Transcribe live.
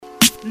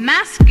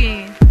My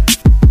skin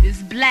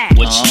is black.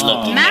 What you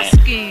looking My at?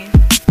 skin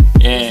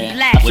is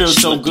black. I feel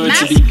so good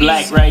to be My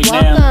black skin. right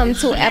now. Welcome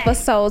to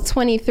episode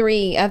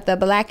 23 of the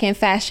Black in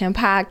Fashion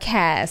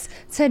podcast.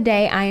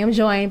 Today I am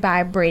joined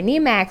by Brittany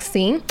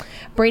Maxey.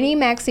 Brittany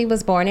Maxey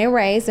was born and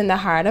raised in the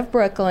heart of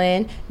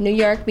Brooklyn, New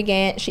York.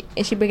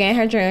 She began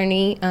her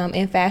journey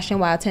in fashion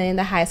while attending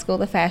the High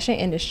School of Fashion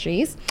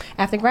Industries.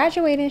 After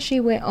graduating, she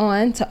went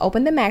on to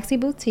open the Maxey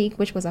Boutique,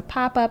 which was a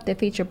pop-up that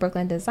featured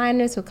Brooklyn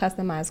designers who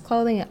customized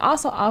clothing and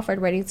also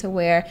offered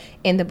ready-to-wear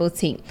in the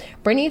boutique.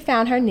 Brittany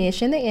found her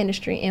niche in the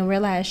industry and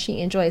realized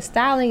she enjoyed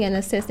styling and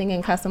assisting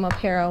in custom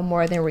apparel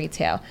more than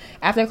retail.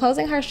 After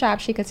closing her shop,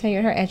 she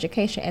continued her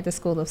education at the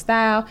School of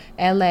Style,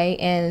 LA,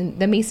 and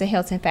the Misa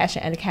Hilton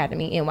Fashion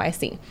Academy,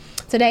 NYC.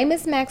 Today,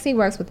 Ms. Maxey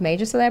works with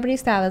major celebrity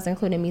stylists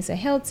including Misa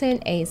Hilton,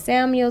 A.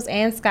 Samuels,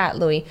 and Scott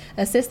Louis,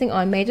 assisting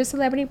on major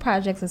celebrity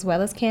projects as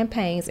well as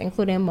campaigns,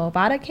 including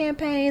Movada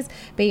campaigns,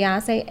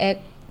 Beyonce X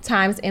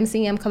times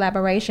MCM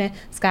collaboration,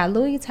 Scott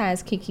Louis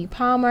times Keke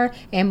Palmer,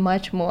 and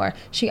much more.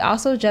 She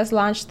also just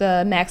launched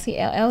the Maxey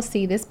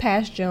LLC this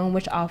past June,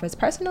 which offers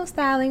personal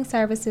styling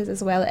services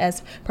as well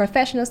as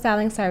professional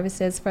styling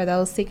services for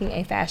those seeking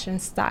a fashion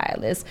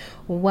stylist.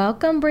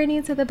 Welcome,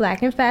 Brittany, to the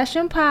Black in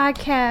Fashion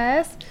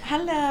podcast.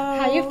 Hello.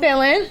 How you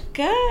feeling?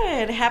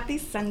 Good. Happy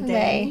Sunday.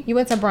 Hey, you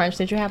went to brunch.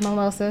 Did you have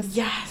mimosas?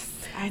 Yes,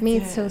 I Me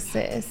did. too,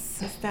 sis.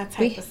 It's that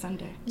type of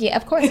Sunday. Yeah,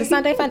 of course. It's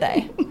Sunday fun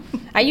day.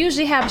 I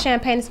usually have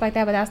champagne and stuff like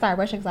that, but I started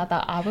rushing because I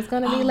thought I was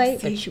going to be late,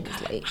 but you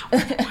was late.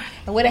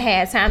 I would have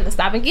had time to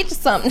stop and get you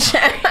something.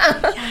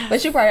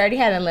 But you probably already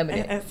had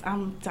unlimited.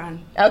 I'm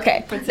done.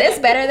 Okay. That's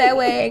better that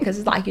way because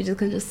it's like you just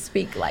can just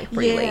speak like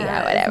freely or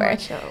whatever.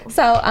 It's more chill.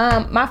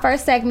 So my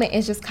first segment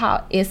is just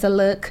called It's a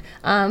Look.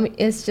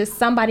 It's just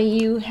somebody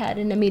you had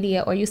in the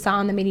media or you saw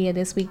in the media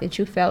this week that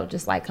you felt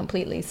just like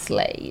completely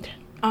slayed.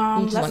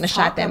 You just want to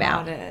shout them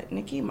out.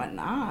 Nicki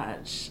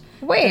Minaj.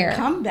 Where? The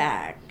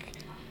comeback.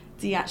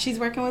 She's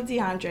working with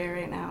DeAndre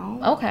right now.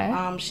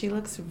 Okay. She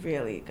looks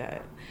really good.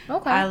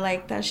 Okay. I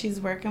like that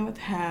she's working with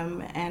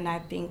him, and I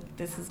think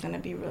this is going to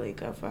be really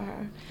good for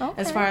her.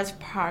 Okay. As far as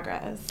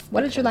progress.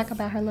 What did you like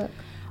about her look?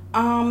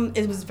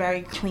 It was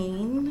very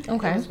clean.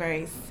 Okay. It was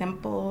very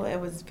simple. It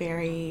was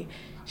very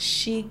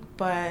chic,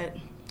 but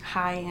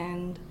high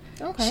end.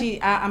 Okay.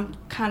 I'm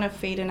kind of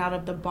fading out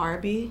of the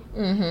Barbie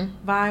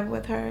vibe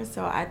with her,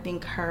 so I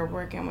think her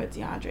working with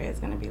DeAndre is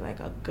going to be like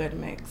a good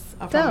mix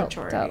of her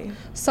maturity. Dope.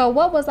 So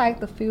what was like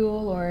the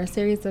fuel or a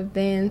series of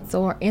events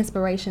or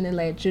inspiration that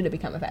led you to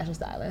become a fashion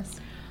stylist?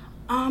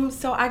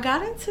 So I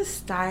got into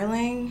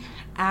styling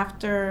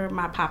after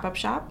my pop-up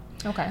shop.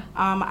 Okay.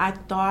 I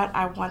thought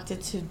I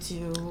wanted to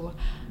do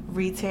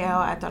retail.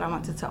 I thought I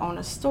wanted to own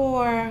a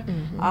store,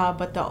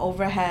 but the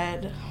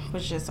overhead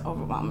was just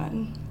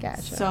overwhelming.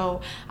 Gotcha.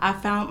 So I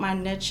found my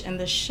niche in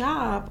the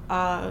shop,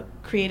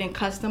 creating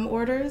custom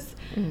orders.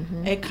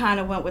 It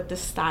kind of went with the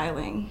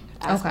styling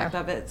aspect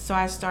of it. So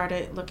I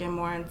started looking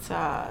more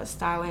into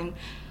styling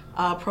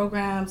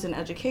programs in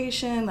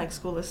education, like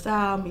School of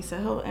Style,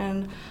 Misa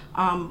Hilton,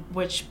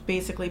 which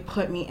basically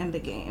put me in the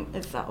game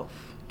itself.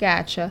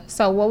 Gotcha.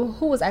 So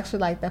who was actually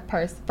like the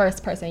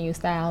first person you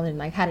styled and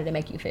like how did it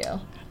make you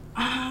feel?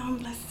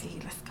 Let's see.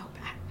 Let's go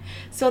back.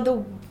 So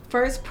the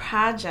first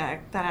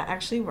project that I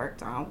actually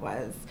worked on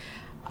was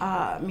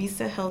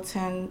Misa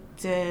Hilton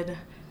did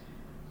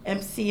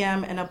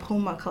MCM and a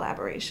Puma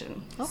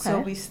collaboration. Okay. So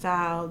we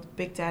styled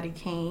Big Daddy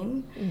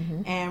Kane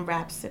and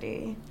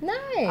Rhapsody.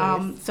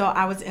 Nice. So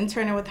I was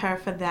interning with her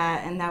for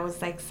that, and that was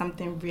like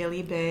something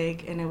really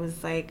big, and it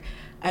was like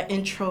an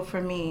intro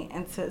for me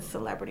into the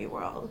celebrity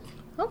world.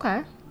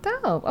 Okay.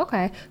 Dope.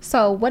 Okay.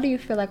 So what do you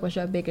feel like was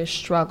your biggest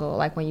struggle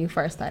like when you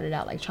first started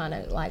out like trying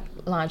to like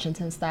launch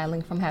into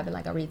styling from having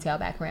like a retail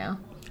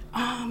background?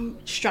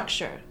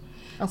 Structure.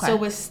 Okay. So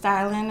with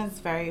styling, it's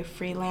very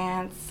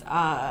freelance,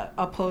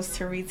 opposed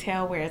to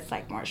retail where it's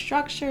like more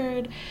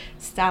structured.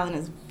 Styling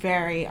is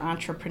very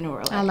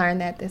entrepreneurial. I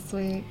learned that this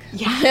week.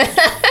 Yes.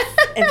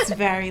 It's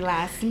very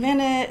last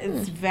minute.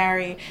 It's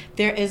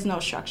there is no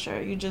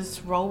structure. You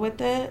just roll with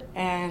it,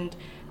 and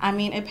I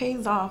mean, it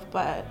pays off,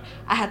 but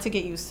I had to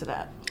get used to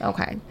that.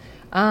 Okay.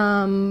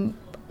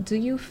 Do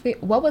you feel,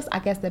 what was, I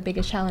guess, the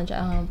biggest challenge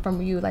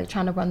from you, like,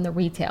 trying to run the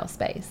retail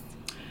space?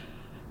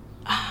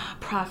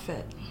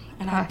 Profit.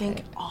 And I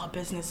think all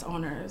business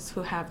owners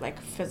who have,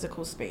 like,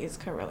 physical space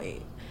can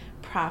relate.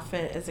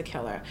 Profit is a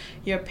killer.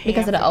 You're paying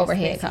because of the for your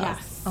overhead space.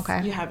 costs. Yes.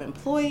 Okay. You have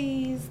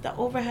employees, the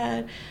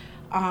overhead.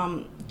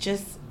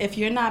 Just, if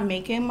you're not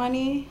making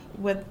money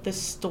with the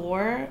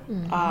store,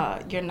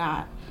 you're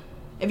not.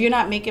 If you're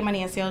not making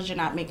money in sales, you're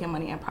not making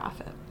money in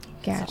profit.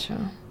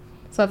 Gotcha.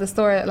 So the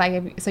store,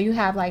 like, so you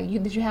have like,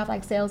 did you have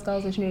like sales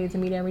goals that you needed to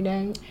meet every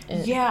day?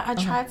 Yeah, I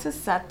tried to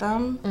set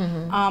them.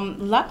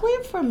 Luckily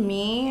for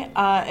me,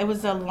 it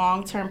was a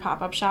long-term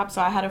pop-up shop,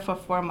 so I had it for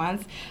 4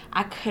 months.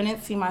 I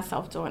couldn't see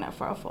myself doing it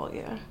for a full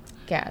year.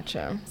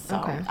 Gotcha. So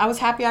okay. I was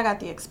happy I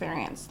got the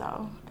experience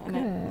though, and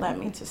it led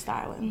me to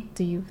styling.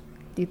 Do you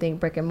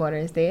think brick and mortar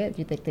is dead? Do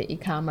you think that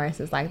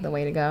e-commerce is like the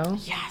way to go?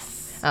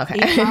 Yes. Okay.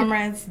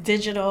 E-commerce,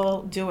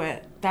 digital, do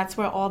it. That's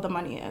where all the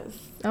money is.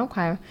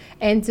 Okay.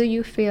 And do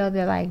you feel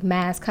that like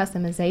mass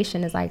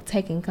customization is like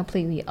taking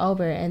completely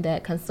over and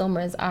that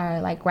consumers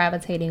are like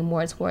gravitating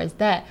more towards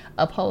that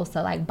opposed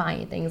to like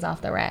buying things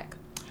off the rack?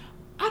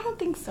 I don't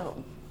think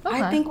so.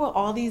 Okay. I think with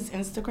all these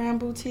Instagram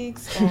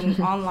boutiques and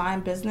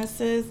online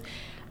businesses,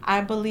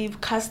 I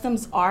believe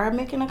customs are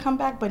making a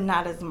comeback, but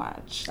not as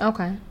much.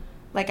 Okay.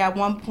 Like at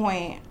one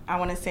point, I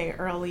want to say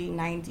early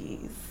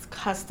 90s,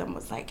 custom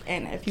was like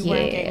in. If you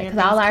weren't getting your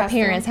because all our custom,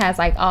 parents has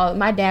like all.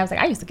 My dad was like,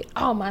 I used to get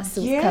all my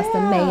suits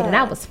custom made, and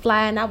I was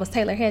flying. I was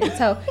tailored head to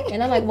toe,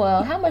 and I'm like,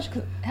 well, how much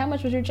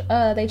was you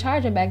they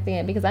charging back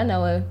then? Because I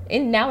know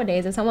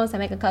nowadays if someone wants to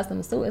make a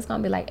custom suit, it's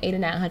gonna be like $800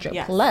 or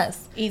 $900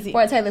 plus easy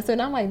for a tailored suit.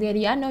 And I'm like,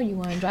 Daddy, I know you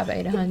want to drop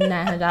 $800,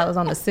 $900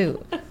 on the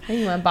suit. And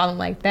you want to ball them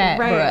like that,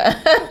 right?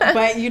 Bruh.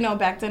 But you know,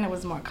 back then it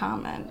was more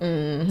common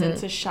than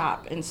to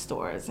shop in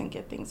stores and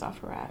get things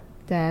off a rack.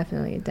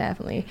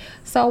 Definitely.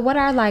 So what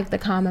are like the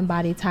common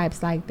body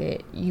types like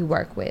that you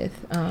work with?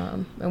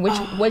 And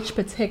which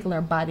particular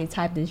body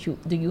type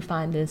do you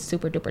find is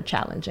super duper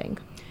challenging?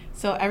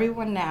 So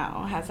everyone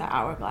now has an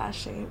hourglass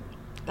shape.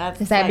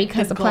 Is that like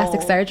because of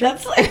plastic surgery?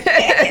 That's like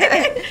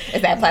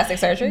is that plastic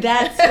surgery?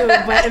 That's true.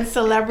 But in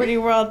celebrity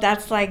world,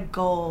 that's like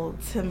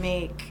gold to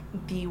make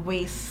the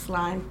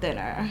waistline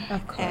thinner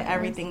and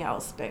everything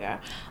else bigger.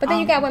 But then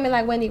you got women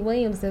like Wendy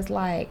Williams that's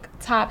like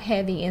top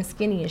heavy and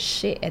skinny as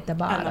shit at the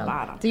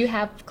bottom. Do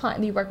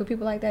you work with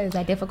people like that? Is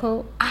that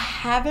difficult? I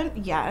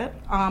haven't yet.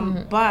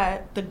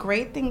 But the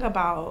great thing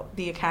about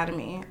the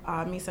Academy,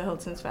 Misa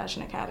Hilton's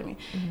Fashion Academy,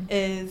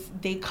 is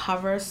they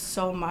cover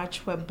so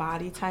much with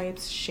body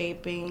types,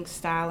 shaping,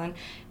 styling.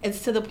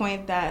 It's to the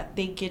point that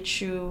they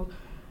get you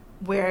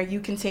where you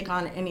can take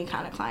on any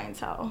kind of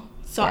clientele.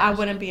 So I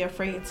wouldn't be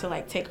afraid to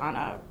like take on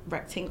a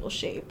rectangle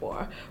shape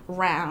or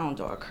round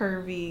or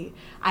curvy.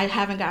 I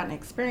haven't gotten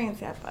experience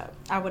yet, but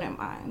I wouldn't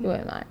mind. You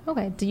wouldn't mind.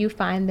 Okay. Do you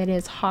find that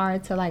it's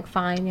hard to like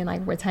find and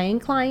like retain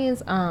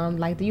clients?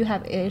 Like do you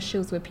have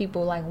issues with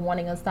people like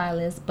wanting a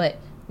stylist but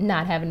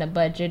not having a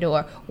budget,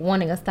 or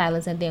wanting a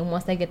stylist and then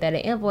once they get that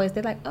invoice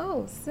they're like,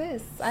 oh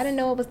sis, I didn't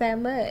know it was that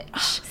much?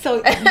 So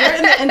you're in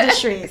the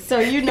industry, so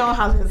you know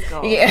how this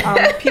goes.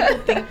 Yeah. People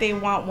think they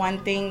want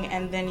one thing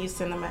and then you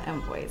send them an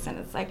invoice and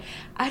it's like,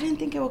 I didn't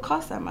think it would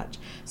cost that much.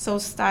 So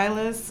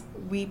stylists,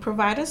 we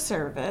provide a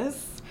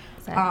service.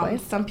 Exactly.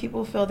 Some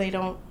people feel they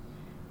don't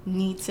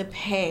need to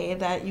pay,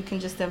 that you can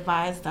just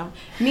advise them.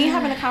 Me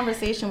having a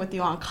conversation with you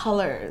on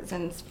colors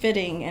and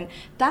fitting, and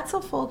that's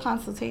a full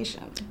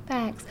consultation.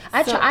 Facts.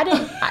 I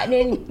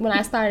didn't when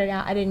I started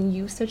out, I didn't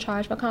used to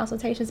charge for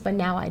consultations, but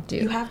now I do.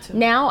 You have to.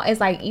 Now it's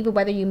like even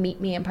whether you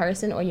meet me in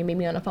person or you meet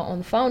me on the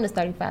phone is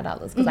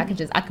 $35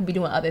 because I could be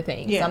doing other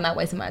things. So I'm not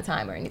wasting my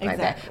time or anything like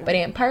that. But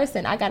in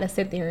person, I gotta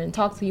sit there and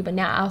talk to you. But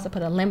now I also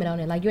put a limit on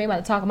it. Like you ain't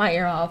about to talk my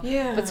ear off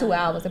for 2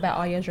 hours about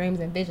all your dreams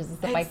and visions and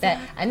stuff like that.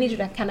 I need you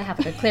to kind of have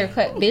a clear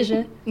cut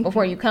vision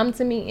before you come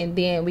to me, and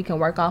then we can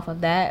work off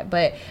of that.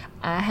 But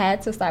I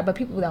had to start, but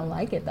people don't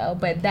like it though.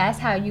 But that's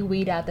how you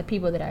weed out the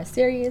people that are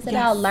serious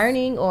about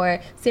learning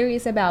or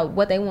serious about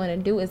what they want to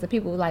do, is the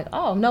people like,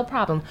 oh, no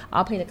problem,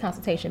 I'll pay the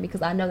consultation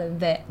because I know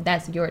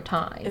that's your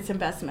time. It's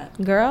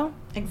investment. Girl.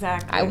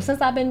 Exactly. Since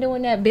I've been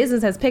doing that,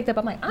 business has picked up.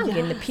 I'm like, I'm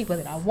getting the people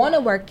that I want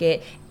to work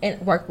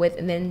with,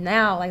 and then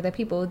now like the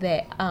people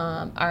that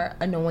are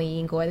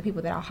annoying or the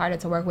people that are harder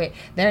to work with,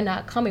 they're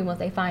not coming once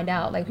they find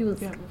out. Like people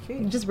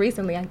just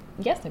recently,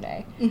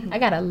 yesterday, I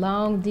got a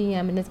long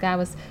DM and this guy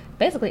was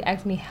basically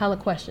asking me hella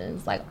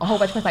questions, like a whole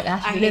bunch of questions,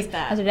 like I should do this,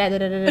 I should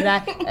do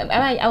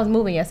that, I was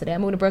moving yesterday. I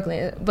moved to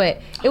Brooklyn,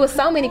 but it was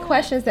so many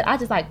questions that I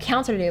just like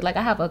countered it. Like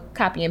I have a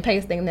copy and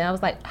paste thing, and then I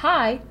was like,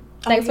 hi.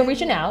 Thanks for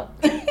reaching out.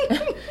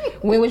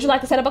 When would you like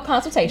to set up a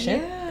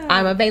consultation?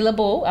 I'm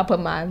available. I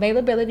put my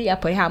availability. I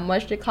put how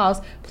much it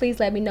costs. Please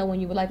let me know when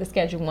you would like to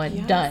schedule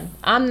one. Done.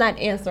 I'm not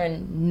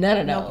answering none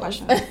of those. No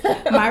questions.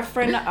 My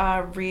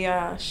friend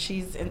Ria,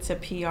 she's into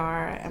PR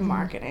and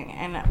marketing,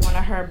 and one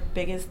of her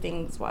biggest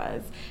things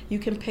was, you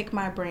can pick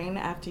my brain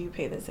after you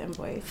pay this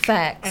invoice.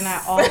 Facts. And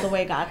I all the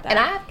way got that. And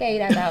I've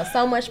gave out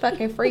so much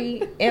fucking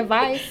free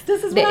advice.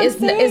 This is what I'm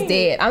saying. It's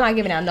dead. I'm not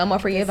giving out no more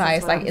free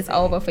advice. Like it's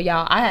over for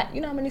y'all.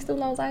 You know how many student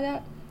loans I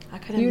got? I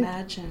could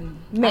imagine.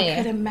 Man.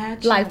 I could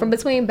imagine. Like from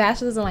between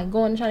bachelors and like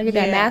going and trying to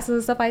get that master's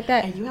and stuff like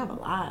that. And you have a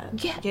lot.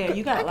 Yeah,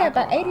 you got a lot. I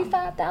got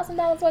about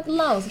 $85,000 worth of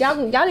loans. Y'all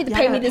need to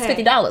pay me this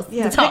 $50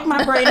 to talk. Pick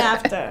my brain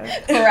after.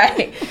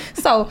 Right.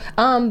 So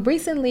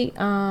recently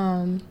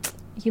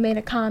you made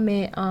a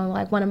comment on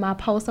like one of my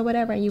posts or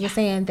whatever, and you were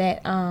saying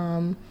that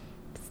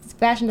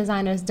fashion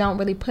designers don't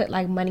really put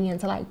like money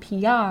into like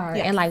PR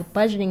and like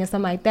budgeting and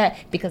something like that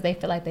because they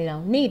feel like they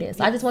don't need it.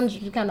 So I just wanted you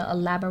to kind of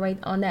elaborate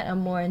on that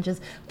more and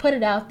just put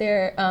it out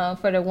there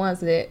for the ones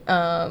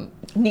that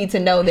need to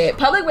know that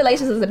public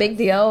relations is a big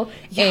deal,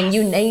 and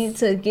you need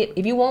to get,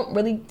 if you want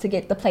really to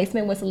get the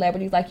placement with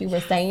celebrities like you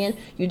were saying,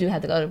 you do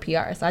have to go to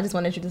PR. So I just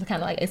wanted you to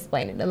kind of like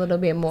explain it a little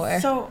bit more.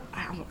 So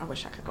I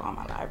wish I could go on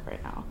my live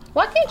right now.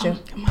 Why can't you?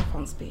 My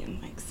phone's being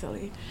like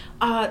silly.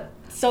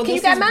 So can this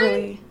you got is mine?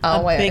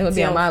 really it would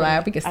be on my live.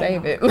 live. We can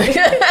save it.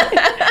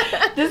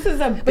 This is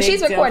a big But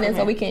she's recording, deal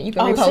so for you can me.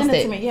 repost send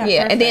it. to me.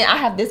 Yeah, and then perfect. I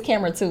have this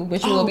camera too,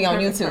 which will be on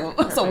perfect, YouTube.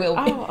 perfect. So we'll.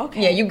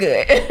 Okay. Yeah, you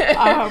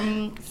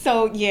good.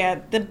 So yeah,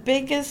 the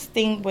biggest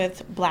thing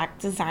with Black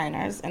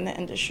designers in the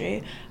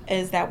industry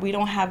is that we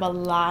don't have a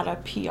lot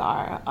of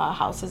PR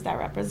houses that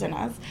represent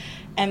us.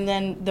 And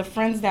then the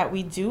friends that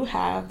we do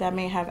have that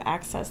may have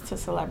access to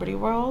celebrity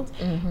world,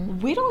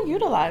 we don't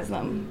utilize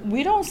them.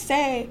 We don't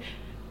say,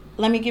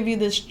 let me give you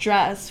this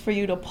dress for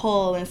you to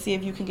pull and see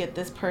if you can get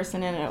this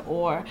person in it.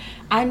 Or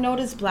I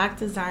notice Black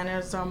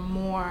designers are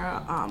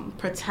more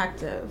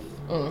protective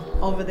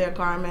over their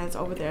garments,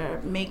 over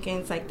their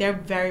makings. Like, they're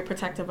very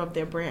protective of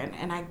their brand,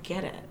 and I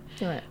get it.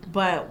 Right.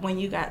 But when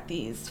you got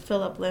these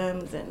Phillip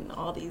Lims and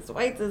all these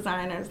white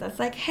designers that's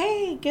like,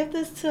 hey, give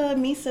this to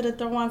Misa to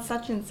throw on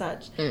such and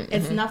such.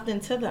 It's nothing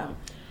to them.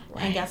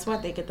 Right. And guess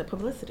what? They get the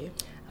publicity.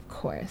 Of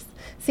course.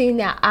 See,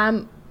 now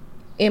I'm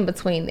in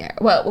between there.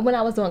 Well, when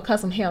I was doing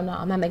custom, hell no,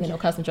 I'm not making no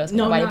custom dress for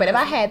nobody. But if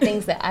I had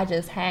things that I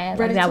just had,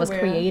 like that I was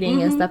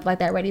creating and stuff like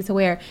that, ready to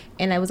wear,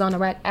 and it was on the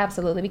rack,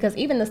 absolutely. Because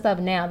even the stuff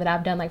now that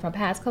I've done, like from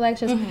past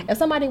collections, if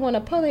somebody want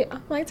to pull it,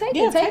 I'm like, take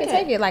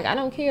it. Like, I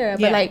don't care.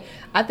 But like,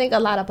 I think a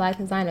lot of Black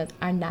designers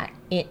are not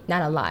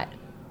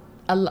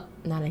a lot,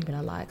 not even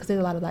a lot, because there's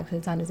a lot of Black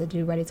designers that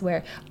do ready to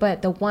wear,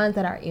 but the ones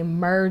that are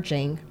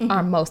emerging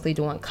are mostly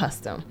doing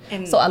custom.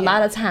 And so a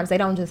lot of times they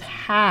don't just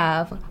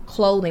have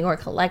clothing or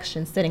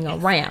collection sitting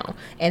around,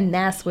 and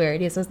that's where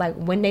it is. It's like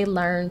when they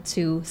learn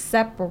to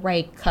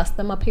separate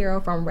custom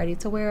apparel from ready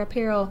to wear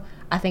apparel,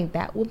 I think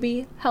that will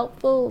be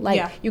helpful.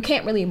 Like, you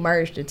can't really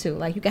merge the two.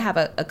 Like, you can have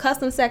a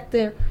custom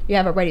sector, you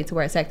have a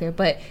ready-to-wear sector,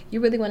 but you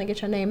really want to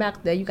get your name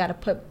out there, you got to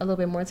put a little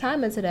bit more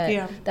time into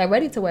that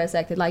ready-to-wear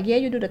sector. Like, yeah,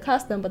 you do the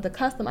custom, but the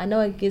custom, I know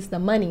it gets the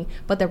money,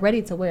 but the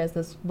ready-to-wear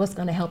is what's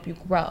going to help you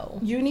grow.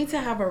 You need to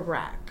have a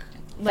rack.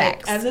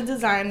 Like, as a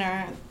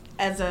designer,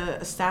 as an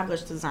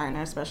established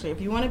designer, especially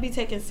if you want to be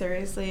taken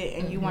seriously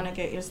and you want to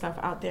get your stuff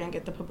out there and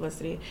get the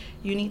publicity,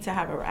 you need to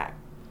have a rack.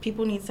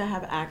 People need to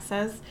have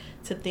access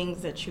to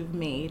things that you've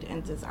made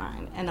and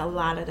designed, and a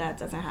lot of that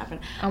doesn't happen.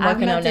 I've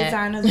met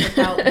designers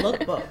without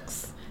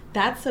lookbooks.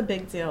 That's a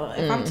big deal.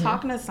 If I'm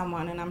talking to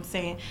someone and I'm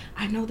saying,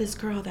 I know this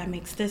girl that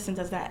makes this and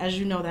does that, as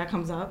you know, that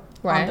comes up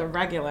on the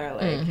regular.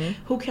 Like,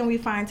 who can we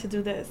find to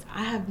do this?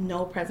 I have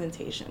no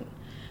presentation.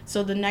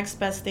 So the next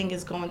best thing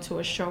is going to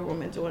a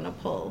showroom and doing a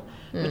pull,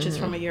 which is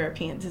from a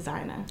European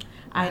designer.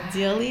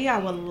 Ideally, I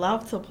would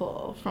love to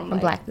pull from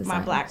like my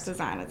Black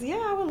designers. Yeah,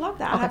 I would love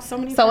that. I have so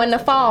many. So in the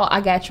fall,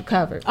 I got you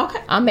covered.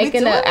 Okay. I'm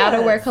making an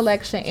outerwear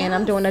collection, and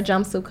I'm doing a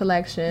jumpsuit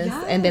collection,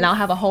 and then I'll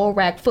have a whole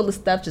rack full of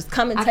stuff. Just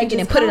come and take it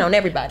and put it on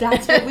everybody.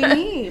 That's what we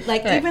need.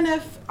 Like, even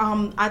if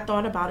I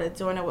thought about it,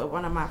 doing it with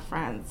one of my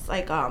friends.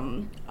 Like,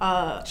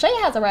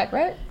 Shaya has a rack,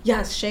 right?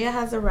 Yes, Shaya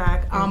has a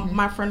rack.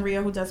 My friend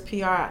Ria, who does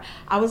PR,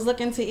 I was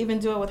looking to even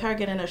do it with her,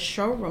 get in a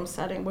showroom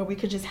setting where we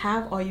could just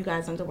have all you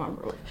guys under one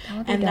roof.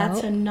 And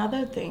that's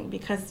another thing,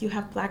 because you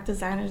have Black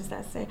designers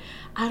that say,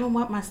 I don't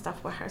want my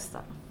stuff with her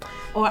stuff,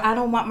 or I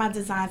don't want my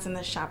designs in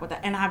the shop with that.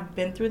 And I've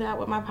been through that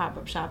with my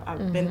pop-up shop.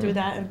 I've been through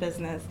that in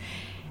business.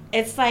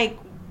 It's like,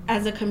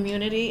 as a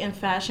community in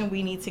fashion,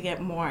 we need to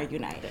get more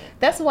united.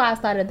 That's why I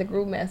started the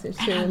group message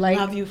too. I like,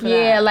 love you for that.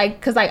 Yeah, like,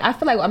 because like I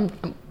feel like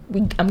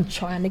I'm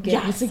trying to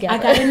get you together. I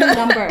got a new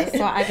number,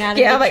 so I got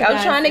to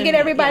I'm trying to get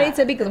everybody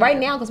to, because right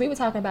now, because we were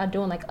talking about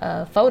doing like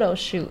a photo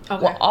shoot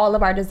with all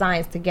of our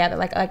designs together,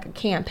 like a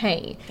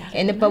campaign.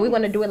 But we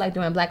want to do it like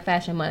during Black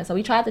Fashion Month. So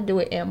we tried to do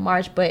it in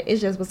March, but it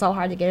just was so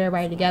hard to get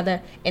everybody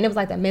together, and it was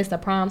like the midst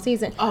of prom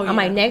season. I'm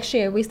like, next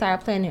year we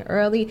start planning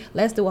early.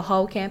 Let's do a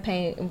whole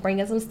campaign and bring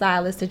in some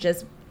stylists to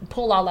just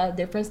pull all our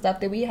different stuff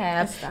that we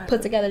have,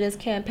 put together this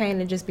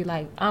campaign, and just be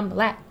like, I'm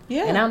Black.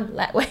 Yeah. And I'm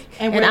Black.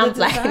 And I'm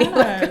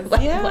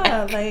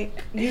Black. Like,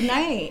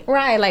 unite.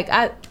 Right. Like,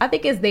 I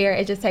think it's there.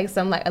 It just takes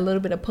some, like, a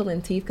little bit of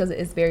pulling teeth, because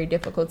it's very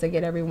difficult to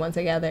get everyone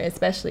together,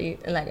 especially,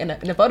 like, in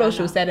a photo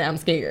shoot setting. I'm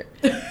scared.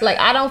 Like,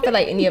 I don't feel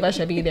like any of us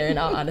should be there, in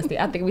all honesty.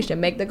 I think we should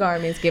make the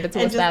garments, give it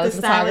to a stylist,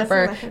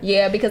 photographer.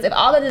 Yeah, because if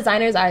all the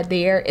designers are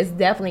there, it's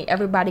definitely,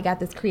 everybody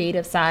got this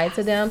creative side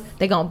to them.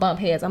 They're going to bump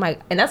heads. I'm like,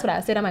 and that's what I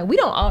said. I'm like, we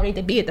don't all need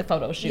to be at the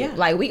photo shoot. Yeah.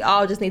 Like, we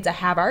all just need to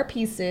have our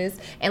pieces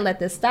and let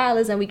the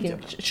stylist, and we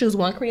can choose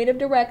one creative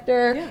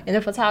director and a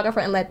photographer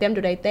and let them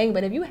do their thing.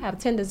 But if you have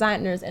 10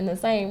 designers in the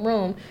same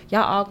room,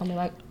 y'all all gonna be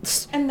like,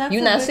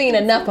 you're not seeing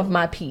enough of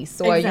my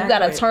piece, or you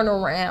gotta turn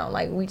around.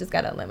 Like, we just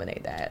gotta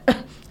eliminate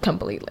that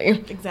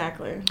completely.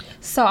 Exactly.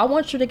 So I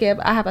want you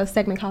to I have a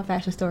segment called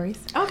Fashion Stories.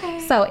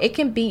 Okay. So it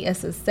can be a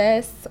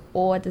success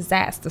or a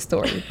disaster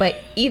story, but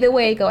either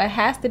way it go, it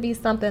has to be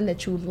something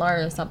that you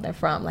learn something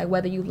from. Like,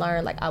 whether you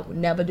learn, like, I would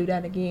never do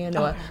that again,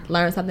 or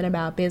learn something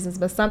about business,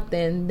 but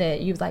something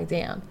that you was like,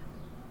 damn,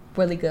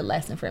 really good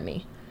lesson for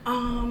me.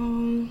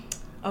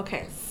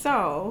 Okay,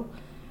 so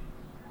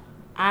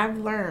I've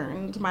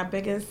learned my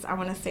biggest, I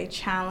want to say,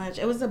 challenge.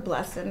 It was a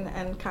blessing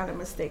and kind of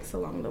mistakes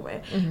along the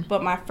way.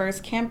 But my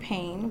first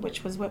campaign,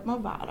 which was with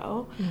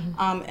Movado,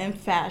 in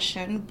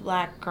fashion,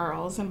 Black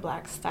girls and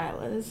Black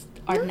stylists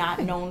are not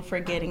known for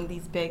getting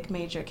these big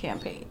major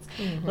campaigns.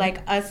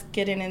 Like us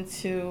getting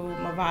into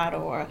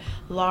Movado or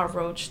Laura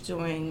Roach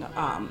doing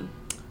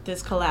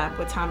this collab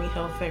with Tommy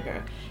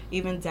Hilfiger,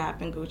 even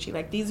Dap and Gucci.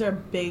 Like, these are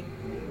big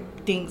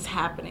things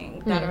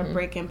happening that are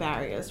breaking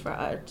barriers for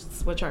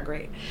us, which are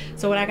great.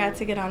 So when I got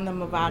to get on the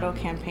Movado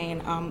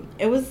campaign,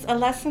 it was a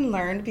lesson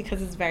learned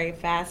because it's very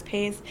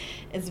fast-paced.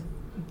 It's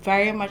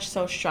very much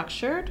so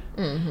structured,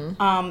 and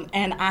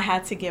I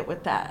had to get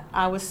with that.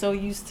 I was so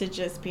used to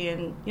just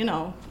being, you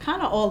know,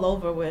 kind of all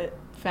over with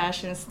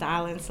fashion,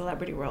 styling,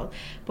 celebrity world.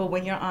 But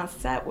when you're on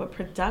set with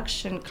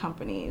production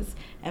companies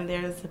and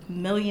there's $1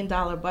 million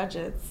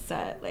budgets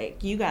set,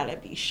 like, you gotta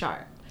be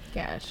sharp.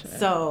 Gotcha.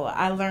 So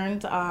I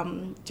learned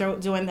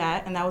doing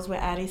that, and that was with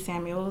Addie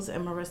Samuels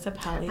and Marissa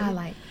Pelly.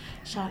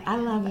 I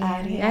love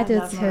Addie. I do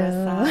love too.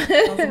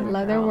 Marissa.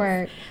 Love their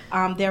work.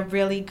 They're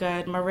really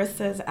good.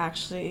 Marissa's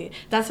actually,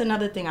 that's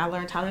another thing. I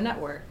learned how to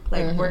network,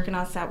 like working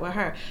on set with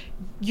her.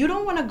 You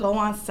don't want to go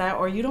on set,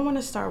 or you don't want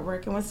to start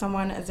working with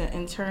someone as an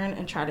intern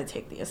and try to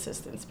take the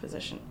assistant's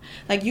position.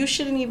 Like, you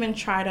shouldn't even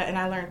try to, and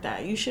I learned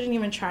that, you shouldn't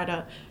even try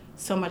to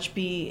so much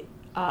be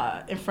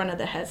in front of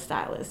the head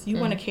stylist. You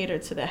want to cater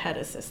to the head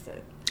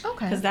assistant.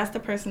 Okay. Because that's the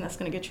person that's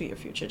going to get you your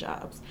future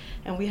jobs.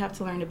 And we have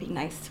to learn to be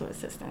nice to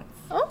assistants.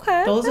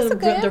 Okay. Those that's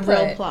are the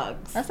real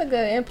plugs. That's a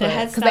good input. The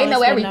head because they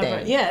know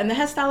everything. And the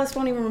head stylist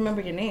won't even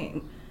remember your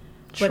name.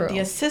 True. But the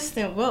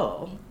assistant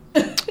will.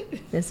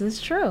 This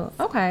is true.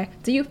 Okay.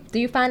 Do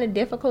you find it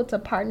difficult to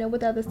partner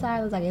with other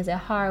stylists? Like, is it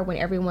hard when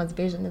everyone's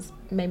vision is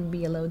maybe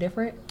be a little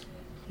different?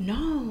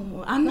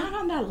 No, I'm not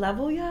on that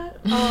level yet.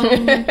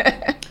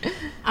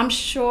 I'm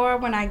sure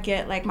when I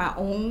get like my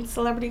own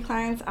celebrity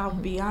clients, I'll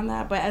be on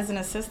that. But as an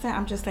assistant,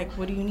 I'm just like,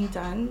 what do you need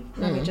done?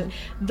 Let me just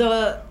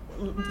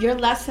you're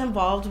less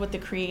involved with the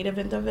creative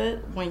end of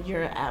it when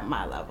you're at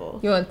my level.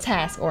 You're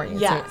task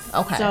oriented. Yes.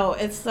 Okay. So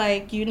it's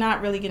like you're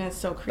not really getting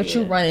so creative. But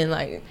you're running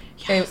like,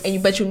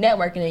 but you're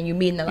networking and you're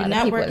meeting a lot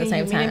of people at the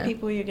same time. You're meeting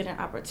people. You're getting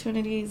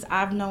opportunities.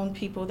 I've known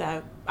people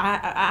that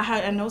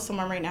I know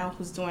someone right now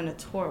who's doing a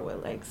tour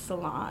with like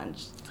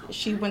Solange.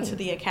 She went to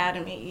the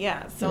academy.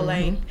 Yeah. So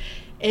like.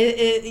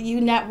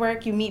 You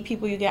network, you meet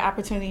people, you get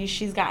opportunities.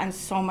 She's gotten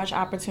so much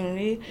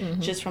opportunity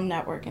just from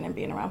networking and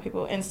being around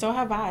people, and so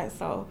have I.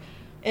 So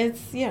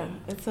it's a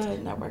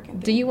networking thing.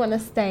 Do you want to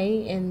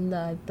stay in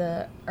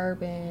the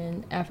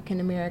urban African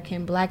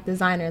American Black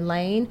designer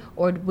lane,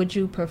 or would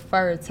you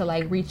prefer to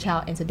like reach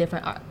out into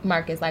different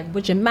markets? Like,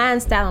 would you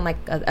mind styling like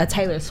a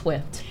Taylor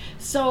Swift?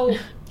 So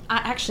I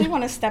actually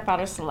want to step out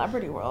of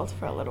celebrity world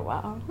for a little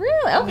while.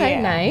 Really? Okay,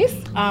 nice.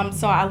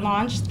 So I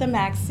launched the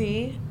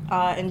Maxi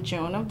in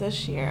June of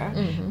this year,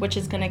 which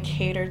is going to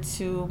cater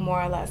to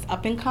more or less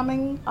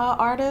up-and-coming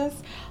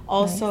artists,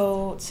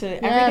 also to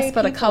everyday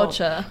people. For the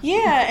culture.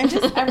 Yeah, and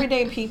just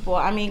everyday people.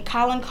 I mean,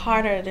 Colin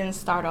Carter didn't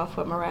start off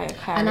with Mariah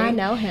Carey. And I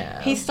know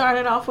him. He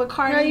started off with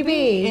Cardi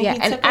B.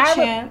 And he took a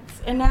chance,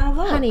 and now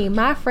look. Honey,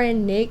 my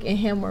friend Nick and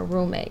him were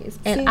roommates.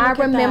 And I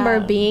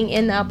remember being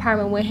in the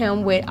apartment with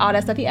him with all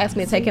that stuff. He asked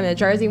me to take him to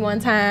Jersey one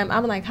time.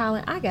 I'm like,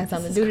 Colin, I got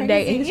something to do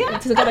today.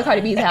 And to go to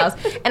Cardi B's house.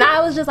 And I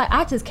was just like,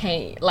 I just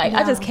can't. Like,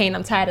 I just can't.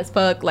 I'm tired as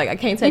fuck. Like, I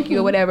can't take you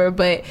or whatever.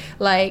 But,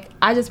 like,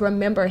 I just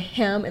remember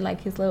him and,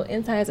 like, his little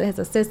interns and his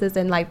assistants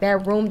and, like, their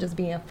room just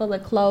being full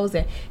of clothes.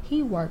 And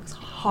he works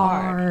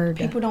hard.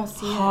 People don't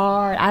see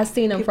hard. I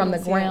seen him from the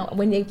ground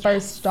when they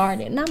first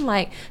started. And I'm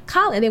like,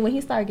 Colin. And then when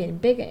he started getting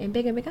bigger and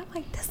bigger and bigger, I'm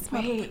like, this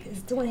motherfucker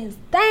is doing his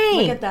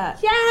thing. Look at that.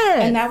 Yes.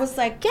 And that was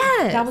like,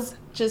 that was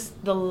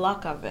just the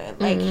luck of it.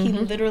 Like, he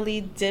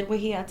literally did what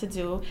he had to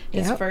do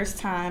his first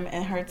time,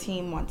 and her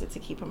team wanted to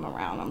keep him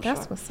around, I'm sure.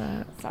 That's what's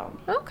up. So.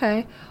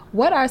 Okay.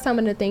 What are some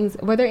of the things,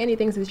 were there any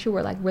things that you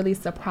were, like, really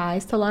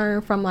surprised to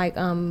learn from, like,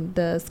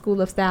 the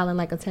School of Style and,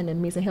 like,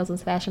 attending Mies and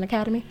Hilton's Fashion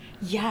Academy?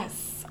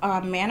 Yes.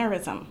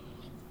 Mannerism.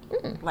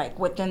 Like,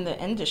 within the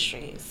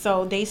industry.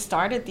 So they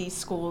started these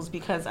schools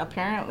because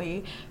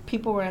apparently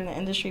people were in the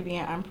industry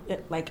being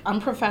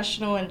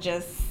unprofessional and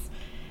just,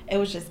 it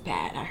was just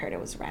bad. I heard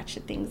it was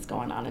ratchet things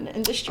going on in the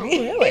industry.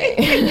 Oh, really?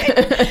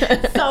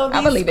 So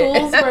these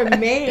schools were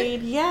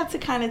made, to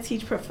kind of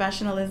teach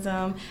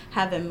professionalism,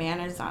 having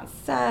manners on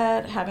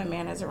set, having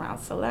manners around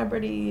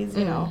celebrities.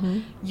 You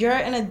know, you're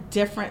in a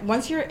different,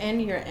 once you're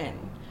in, you're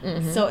in.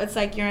 So it's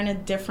like you're in a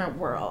different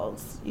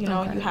world. You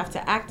know, you have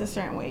to act a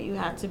certain way. You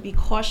have to be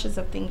cautious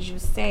of things you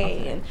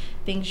say and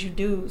things you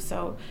do.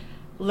 So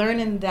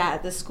learning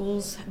that, the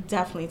schools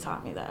definitely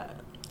taught me that.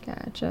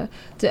 Gotcha.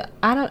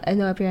 I don't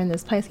know if you're in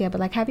this place yet,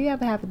 but like, have you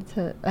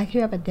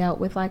ever dealt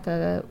with like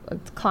a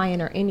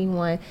client or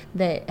anyone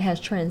that has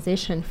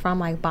transitioned from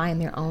like buying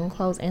their own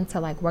clothes into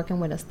like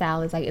working with a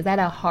stylist? Like, is that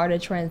a harder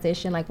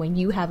transition? Like, when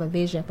you have a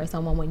vision for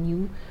someone, when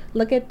you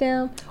look at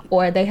them,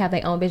 or they have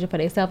their own vision for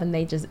themselves and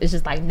it's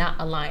just like not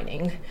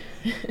aligning?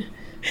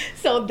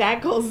 So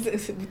that goes,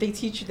 they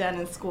teach you that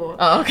in school.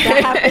 Oh,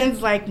 okay. That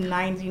happens like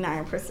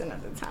 99%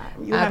 of the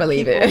time. I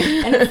believe it.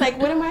 And it's like,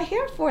 what am I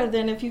here for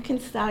then if you can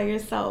style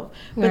yourself?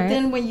 But Right.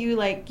 then when you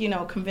like,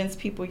 convince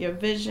people your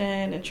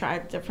vision and try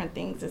different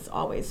things, it's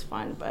always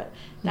fun. But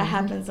that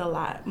happens a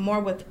lot. More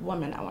with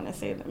women, I want to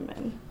say, than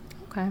men.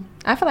 Okay.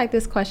 I feel like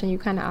this question you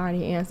kind of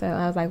already answered.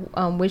 I was like,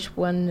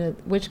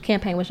 which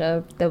campaign was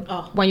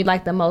the one you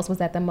liked the most? Was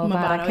that the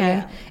Movado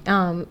campaign?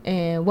 Yeah.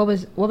 And what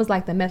was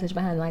like the message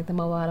behind like the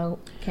Movado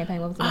campaign?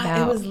 What was it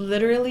about? It was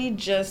literally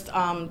just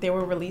they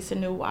were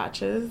releasing new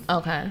watches.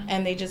 Okay.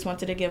 And they just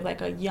wanted to give like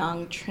a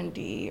young,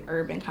 trendy,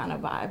 urban kind of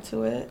vibe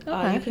to it.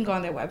 Okay. You can go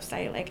on their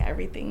website, like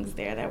everything's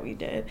there that we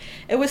did.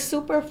 It was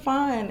super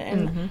fun,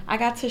 and I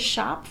got to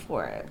shop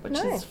for it, which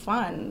is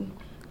fun.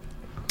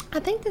 I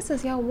think this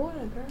is your water,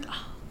 girl.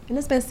 And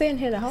it's been sitting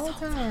here the whole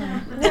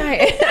time.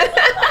 Right.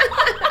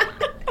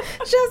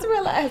 Just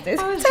realized this.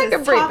 I was Take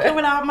just a breather. talking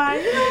without my,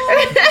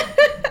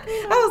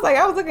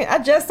 I was looking. I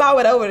just saw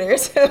it over there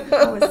too.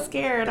 I was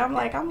scared. I'm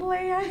like, I'm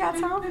late. I ain't got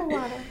time for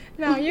water.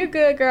 No, you're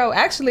good, girl.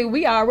 Actually,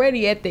 we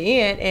already at the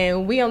end,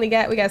 and we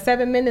got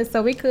 7 minutes,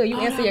 so we could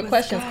answer your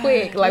questions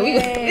quick. Like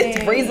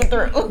it's breezing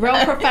through.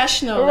 Real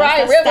professional.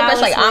 Right, real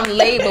professional. Like I'm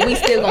late, but we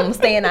still gonna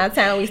stay in our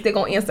time. We still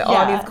gonna answer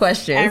all these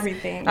questions.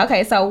 Everything.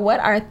 Okay, so what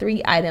are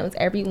 3 items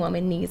every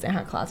woman needs in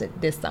her closet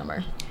this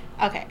summer?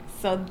 Okay,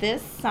 so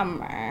this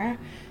summer,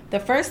 the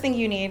first thing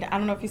you need, I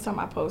don't know if you saw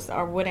my post,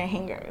 are wooden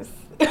hangers.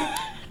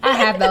 I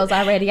have those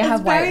already. I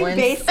have white ones.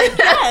 Basic.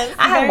 Yes,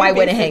 I have white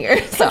wooden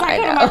hangers. So I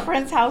go to know. my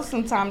friend's house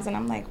sometimes and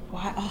I'm like,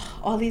 what? Oh,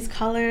 all these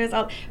colors.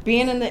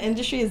 Being in the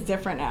industry is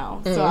different now,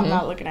 so I'm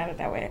not looking at it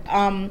that way.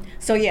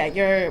 So yeah,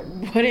 your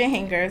wooden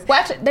hangers. Well,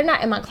 actually, they're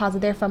not in my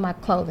closet. They're for my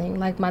clothing,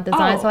 like my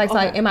design. So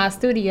like in my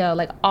studio,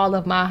 like all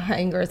of my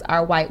hangers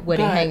are white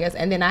wooden hangers,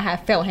 and then I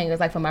have felt hangers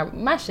like for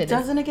my shit.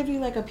 Doesn't it give you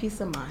like a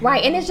peace of mind?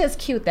 Right, and it's just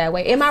cute that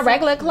way. In my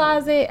regular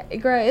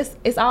closet, girl,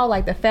 it's all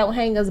like the felt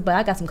hangers, but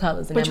I got some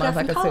colors in that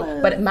motherfucker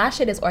too. But my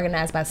shit is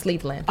organized by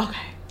sleeve length. Okay.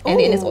 And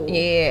then it's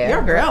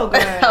You're real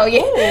good. Oh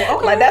yeah. Ooh,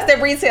 okay. Like that's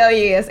the retail,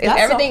 yes. It's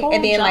That's everything, a whole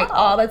and then like job.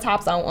 all the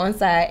tops on one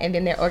side, and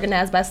then they're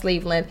organized by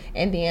sleeve length,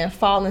 and then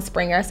fall and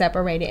spring are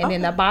separated, and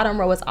then the bottom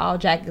row is all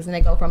jackets, and they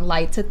go from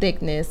light to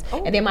thickness,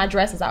 and then my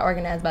dresses are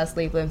organized by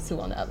sleeve length too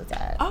on the other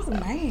side. Oh,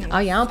 nice. Oh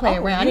yeah, I'm playing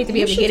around. I need to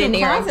be able to get in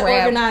there and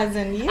grab.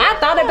 Organizing. Yeah. I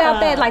thought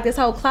about that, like this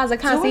whole closet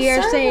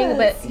concierge thing,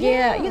 but service,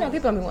 yeah, people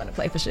don't be wanting to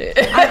play for shit.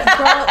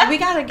 Girl, we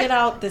gotta get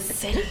out the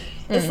city.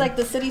 It's like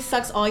the city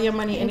sucks all your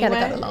money anyway.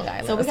 gotta go to Long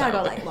Island So we or gotta go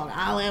something. like Long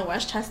Island,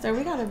 Westchester.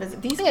 We gotta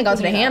visit these. We can go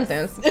to the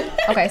Hamptons.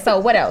 Okay, so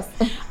what else?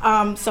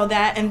 So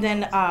that, and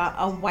then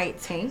a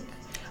white tank.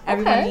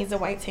 Everyone needs a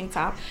white tank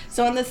top.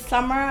 So in the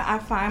summer, I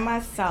find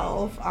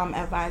myself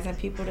advising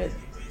people to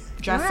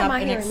dress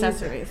up in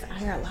accessories. I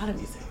hear a lot of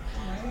music.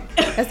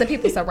 That's the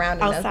people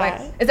surrounding us. Like,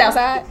 Outside. it's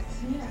outside?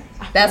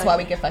 That's why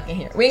we can fucking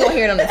hear. We ain't gonna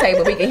hear it on the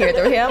table. We can hear it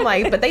through here. I'm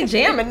like, but they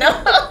jamming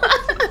though.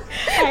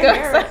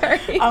 Sorry.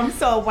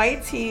 So a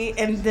white tee,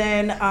 and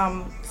then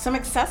some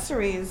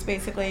accessories.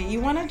 Basically, you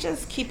want to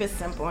just keep it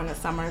simple in the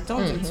summer.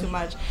 Don't do too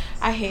much.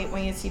 I hate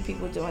when you see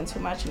people doing too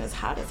much and it's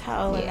hot as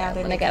hell. And now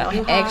when they make got it on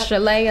too hot. extra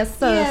layers.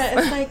 Yeah,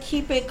 it's like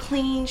keep it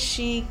clean,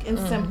 chic, and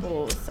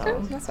simple.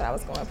 So That's what I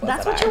was going for.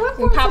 that's today. what you went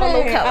for Pop a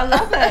little today. color. I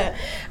love it.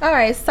 All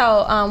right,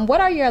 so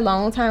what are your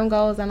long-term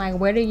goals, and like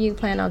where do you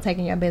plan on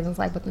taking your business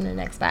like within the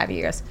next 5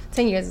 years?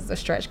 10 years is a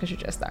stretch because you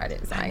just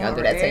started, so I ain't gonna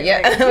do that to you.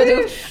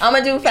 I'm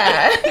gonna do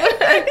 5.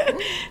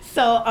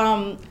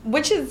 So,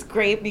 which is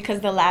great because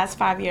the last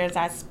 5 years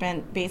I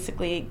spent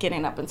basically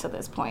getting up until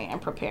this point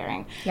and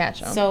preparing.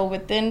 Gotcha. So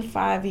within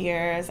 5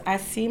 years, I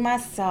see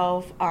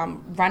myself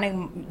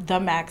running the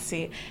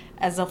Maxi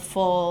as a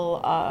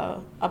full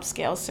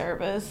upscale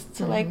service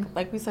to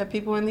like we said,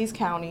 people in these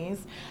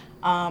counties.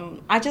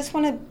 I just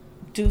want to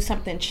do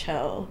something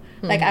chill.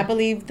 Like I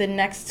believe the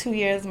next 2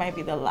 years might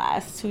be the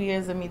last 2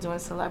 years of me doing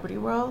Celebrity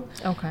World.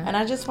 Okay. And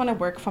I just want to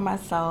work for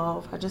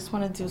myself. I just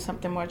want to do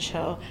something more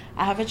chill.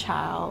 I have a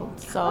child,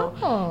 so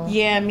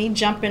yeah, me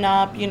jumping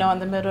up, in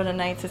the middle of the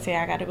night to say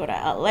I got to go to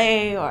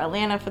LA or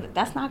Atlanta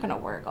that's not gonna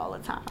work all the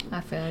time.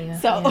 I feel you.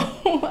 So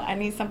I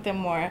need something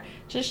more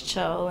just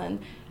chill, and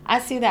I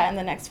see that in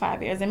the next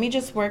 5 years. And me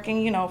just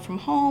working, from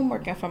home,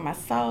 working for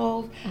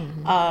myself,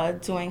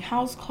 doing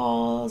house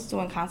calls,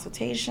 doing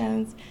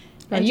consultations.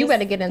 Well, you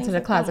better get into the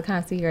closet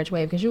concierge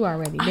wave because you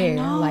already there.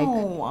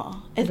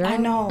 I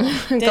know.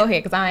 Go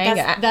ahead, because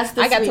I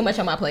got too much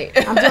on my plate.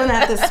 I'm doing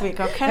that this week,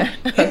 okay?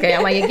 Okay,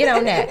 I'm like, get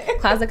on that.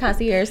 Closet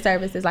concierge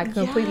services, like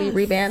completely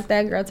revamp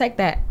that, girl. Take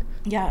that.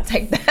 Yes.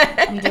 Take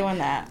that. I'm doing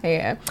that.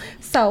 Yeah.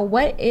 So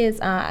what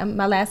is,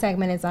 my last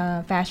segment is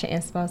a fashion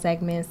inspo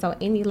segment. So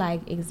any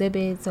like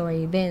exhibits or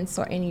events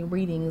or any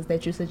readings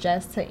that you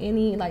suggest to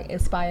any like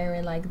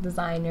aspiring like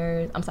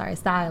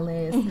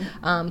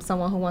stylists,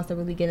 someone who wants to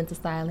really get into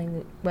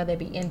styling, whether it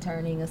be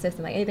interning,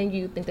 assistant, like anything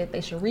you think that they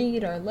should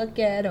read or look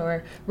at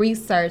or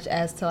research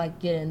as to like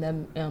getting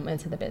them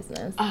into the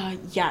business?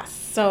 Yes.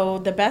 So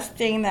the best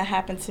thing that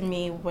happened to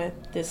me with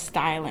this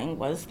styling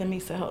was the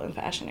Misa Hilton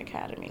Fashion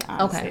Academy,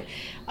 honestly. Okay.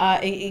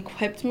 it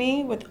equipped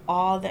me with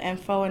all the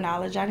info and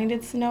knowledge I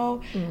needed to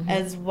know,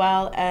 as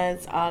well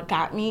as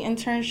got me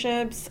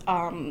internships.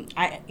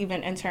 I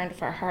even interned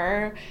for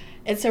her.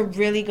 It's a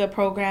really good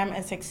program.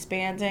 It's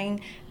expanding.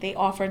 They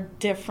offer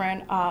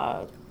different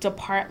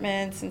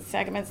departments and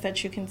segments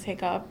that you can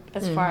take up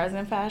as far as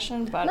in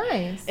fashion. But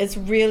it's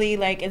really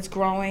it's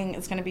growing.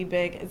 It's going to be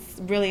big. It's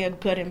really a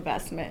good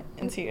investment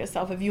into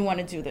yourself if you want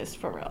to do this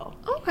for real.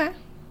 Okay.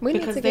 We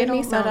because need to get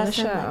Misa on the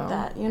show. Like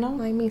that, you know?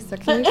 Like Misa,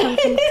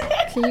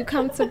 can you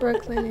come to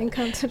Brooklyn and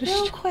come to the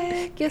show? Real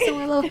quick. Give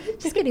someone a little,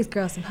 just give these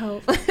girls some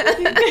hope.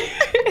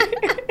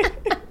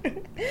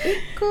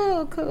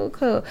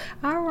 Cool.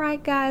 All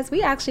right, guys.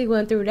 We actually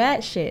went through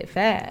that shit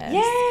fast.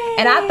 Yay!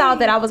 And I thought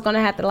that I was going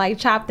to have to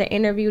chop the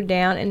interview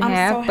down in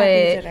half, so happy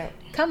you did it.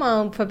 Come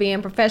on for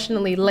being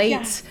professionally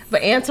late,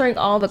 but answering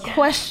all the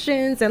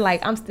questions and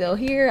I'm still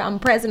here. I'm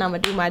present. I'm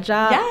going to do my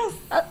job. Yes.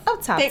 I'll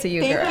talk to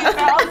you, girl.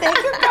 Thank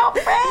you,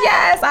 girlfriend.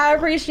 Yes, I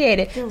appreciate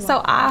it.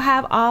 So I'll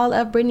have all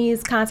of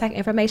Brittany's contact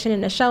information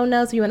in the show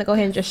notes. You want to go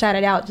ahead and just shout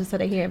it out just so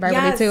they hear it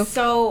verbally too?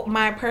 So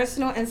my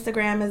personal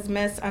Instagram is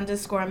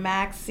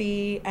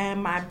Miss_Maxie,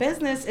 and my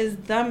business is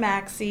The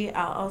Maxie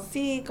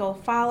LLC. Go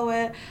follow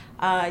it.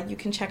 You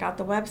can check out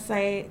the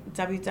website,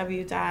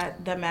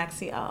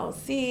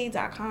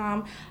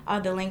 www.themaxiellc.com.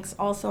 The link's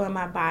also in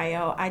my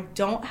bio. I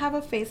don't have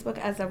a Facebook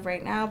as of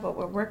right now, but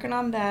we're working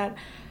on that.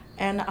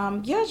 And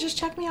just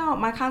check me out.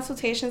 My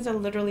consultations are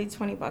literally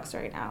 $20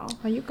 right now.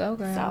 Oh, you go,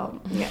 girl. So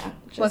yeah.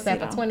 What's that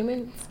for 20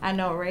 minutes? I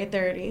know, right?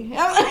 30.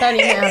 30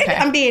 minutes. Okay.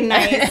 I'm being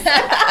nice.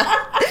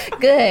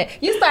 Good.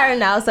 You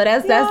starting out, so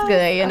that's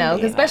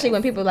good, especially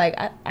when people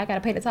I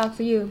gotta pay to talk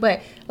to you.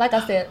 But like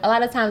I said, a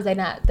lot of times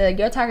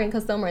your target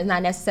consumer is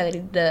not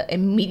necessarily the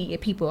immediate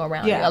people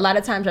around you. A lot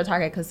of times your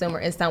target consumer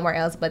is somewhere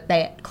else, but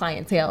that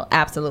clientele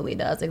absolutely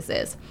does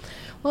exist.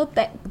 Well,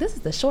 this is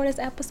the shortest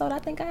episode I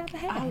think I ever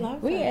had. I love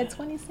it. We had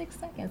 26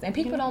 seconds. And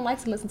people don't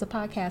like to listen to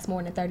podcasts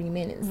more than 30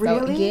 minutes.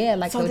 Really? So,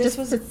 yeah, so this just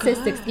was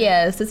statistics. Good.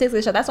 Yeah,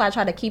 statistics show. That's why I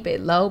try to keep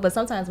it low. But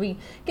sometimes we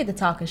get to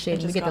talking shit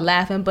and we get to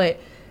laughing. But,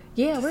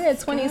 yeah, we're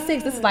at 26.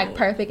 Good. This is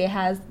perfect. It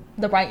has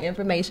the right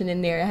information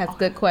in there. It has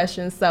good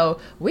questions. So,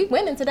 we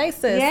winning today,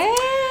 sis. Yay!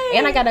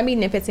 And I got a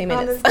meeting in 15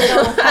 minutes.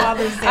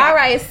 All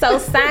right, so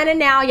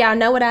signing out. Y'all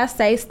know what I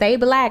say. Stay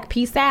black.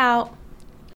 Peace out.